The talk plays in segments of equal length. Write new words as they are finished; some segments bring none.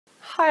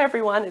Hi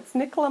everyone, it's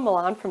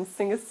Nicola from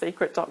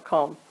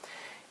singersecret.com.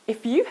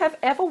 If you have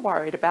ever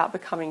worried about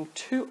becoming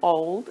too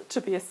old to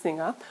be a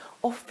singer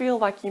or feel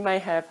like you may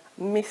have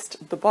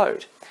missed the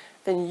boat,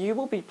 then you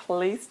will be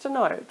pleased to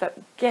know that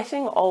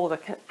getting older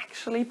can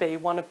actually be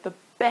one of the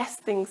best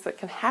things that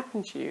can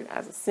happen to you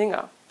as a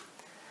singer.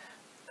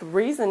 The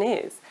reason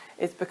is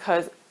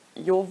because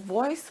your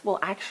voice will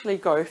actually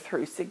go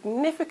through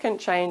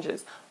significant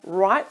changes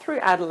right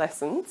through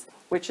adolescence,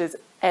 which is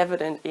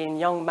evident in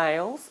young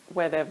males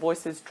where their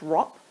voices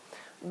drop,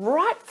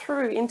 right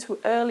through into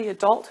early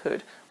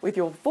adulthood with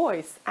your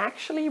voice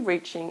actually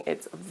reaching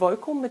its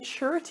vocal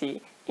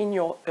maturity in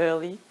your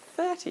early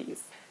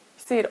 30s.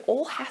 See, it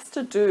all has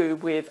to do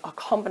with a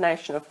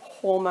combination of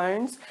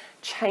hormones,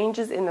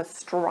 changes in the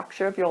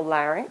structure of your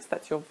larynx,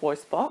 that's your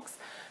voice box,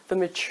 the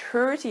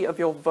maturity of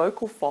your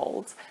vocal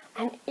folds,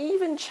 and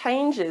even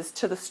changes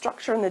to the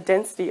structure and the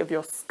density of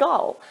your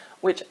skull,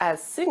 which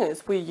as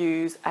singers we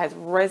use as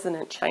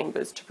resonant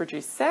chambers to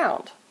produce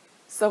sound.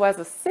 So as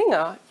a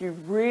singer, you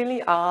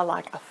really are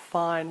like a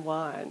fine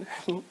wine,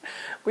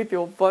 with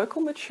your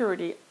vocal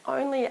maturity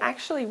only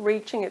actually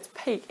reaching its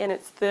peak in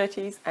its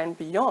 30s and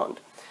beyond.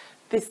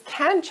 This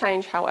can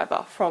change,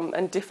 however,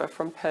 and differ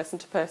from person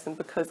to person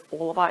because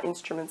all of our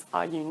instruments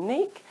are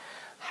unique.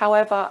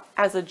 However,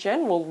 as a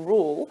general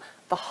rule,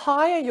 the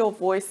higher your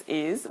voice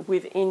is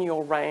within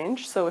your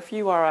range, so if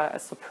you are a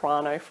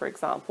soprano, for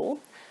example,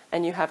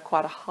 and you have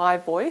quite a high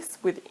voice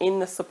within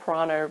the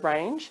soprano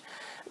range,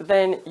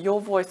 then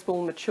your voice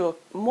will mature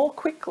more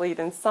quickly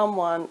than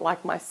someone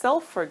like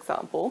myself, for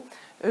example,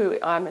 who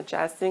I'm a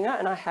jazz singer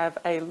and I have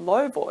a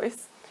low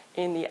voice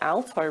in the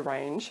alto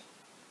range.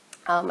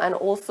 And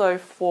also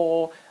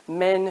for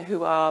men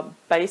who are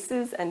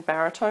basses and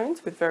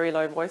baritones with very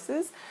low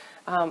voices.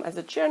 As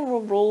a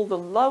general rule, the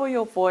lower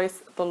your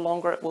voice, the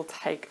longer it will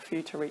take for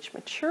you to reach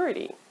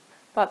maturity.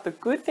 But the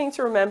good thing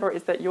to remember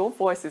is that your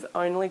voice is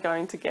only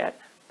going to get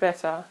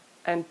better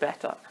and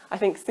better. I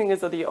think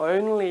singers are the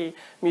only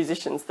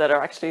musicians that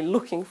are actually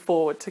looking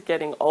forward to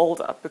getting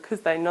older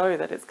because they know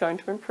that it's going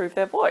to improve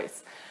their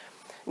voice.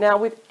 Now,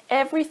 with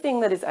everything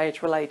that is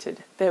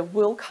age-related, there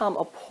will come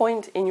a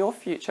point in your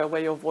future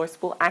where your voice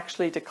will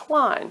actually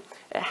decline.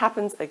 It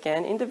happens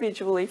again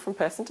individually from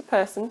person to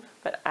person,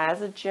 but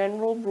as a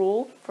general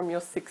rule from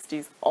your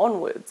 60s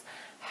onwards.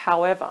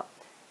 However,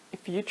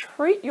 if you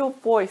treat your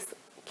voice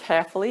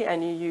carefully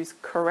and you use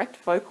correct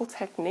vocal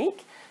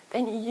technique,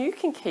 then you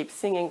can keep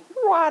singing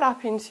right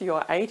up into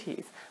your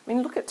 80s. I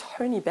mean, look at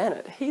Tony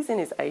Bennett. He's in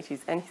his 80s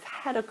and he's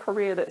had a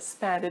career that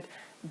spanned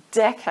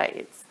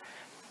decades.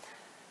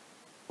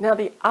 Now,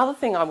 the other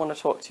thing I want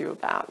to talk to you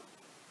about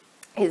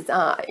is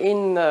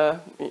in the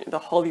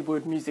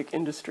Hollywood music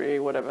industry,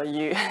 whatever,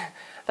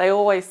 they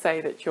always say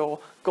that your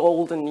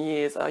golden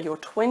years are your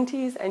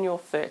 20s and your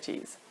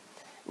 30s.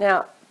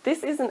 Now,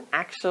 this isn't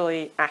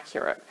actually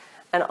accurate.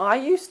 And I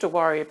used to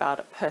worry about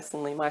it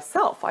personally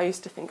myself. I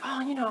used to think, oh,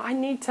 I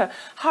need to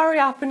hurry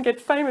up and get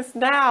famous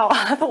now.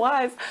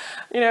 Otherwise,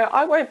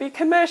 I won't be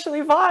commercially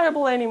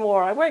viable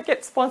anymore. I won't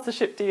get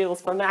sponsorship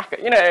deals for Mac.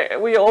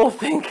 We all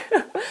think,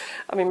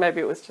 I mean,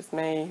 maybe it was just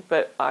me,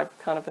 but I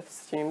kind of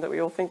assume that we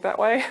all think that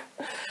way.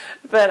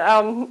 But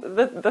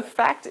the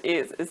fact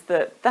is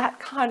that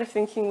kind of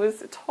thinking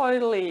was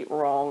totally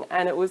wrong.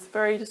 And it was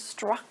very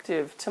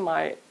destructive to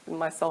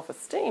my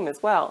self-esteem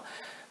as well.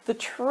 The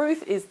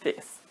truth is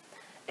this.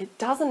 It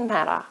doesn't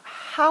matter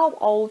how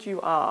old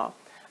you are,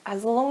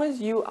 as long as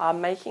you are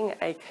making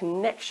a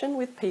connection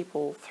with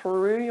people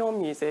through your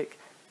music,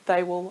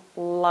 they will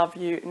love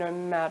you no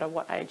matter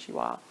what age you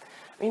are.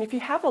 I mean, if you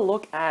have a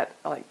look at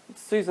like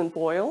Susan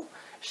Boyle,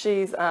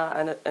 she's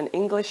an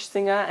English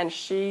singer and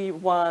she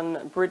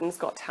won Britain's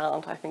Got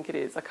Talent, I think it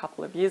is, a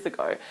couple of years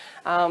ago.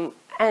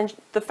 And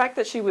the fact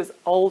that she was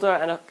older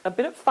and a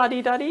bit of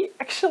fuddy-duddy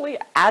actually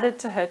added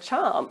to her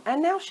charm.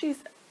 And now she's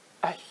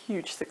a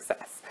huge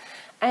success.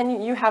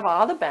 And you have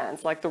other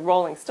bands like the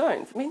Rolling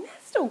Stones. I mean, they're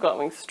still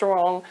going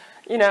strong.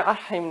 I don't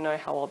even know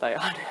how old they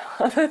are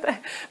now.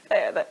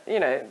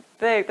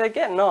 They're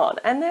getting on,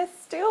 and they're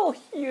still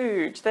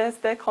huge.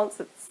 Their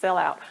concerts sell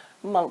out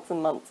months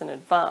and months in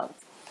advance.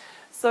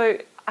 So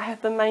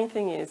the main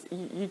thing is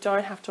you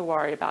don't have to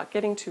worry about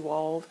getting too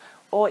old,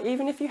 or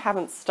even if you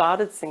haven't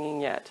started singing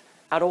yet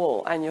at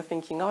all, and you're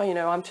thinking, oh,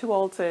 I'm too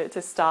old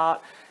to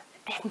start.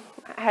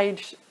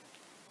 Age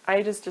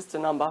is just a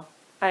number.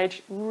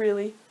 Age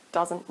really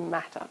doesn't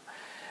matter,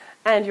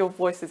 and your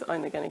voice is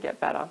only going to get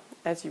better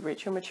as you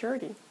reach your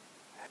maturity.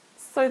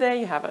 So there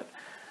you have it.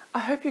 I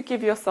hope you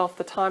give yourself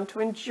the time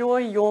to enjoy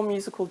your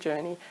musical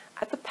journey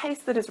at the pace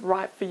that is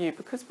right for you,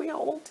 because we are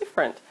all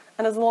different,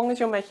 and as long as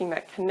you're making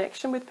that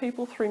connection with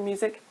people through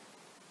music,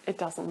 it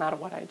doesn't matter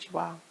what age you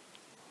are.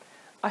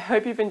 I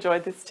hope you've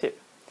enjoyed this tip.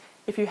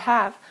 If you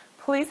have,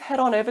 please head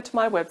on over to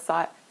my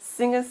website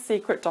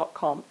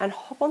singersecret.com and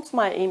hop onto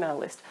my email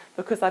list,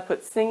 because I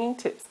put singing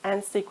tips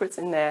and secrets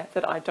in there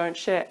that I don't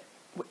share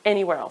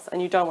anywhere else,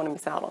 and you don't want to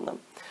miss out on them.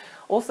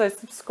 Also,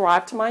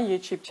 subscribe to my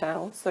YouTube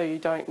channel so you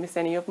don't miss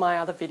any of my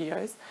other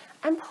videos,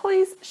 and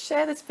please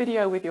share this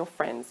video with your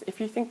friends if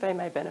you think they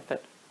may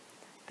benefit.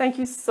 Thank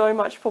you so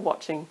much for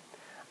watching.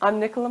 I'm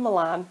Nicola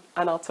Milan,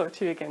 and I'll talk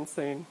to you again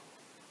soon.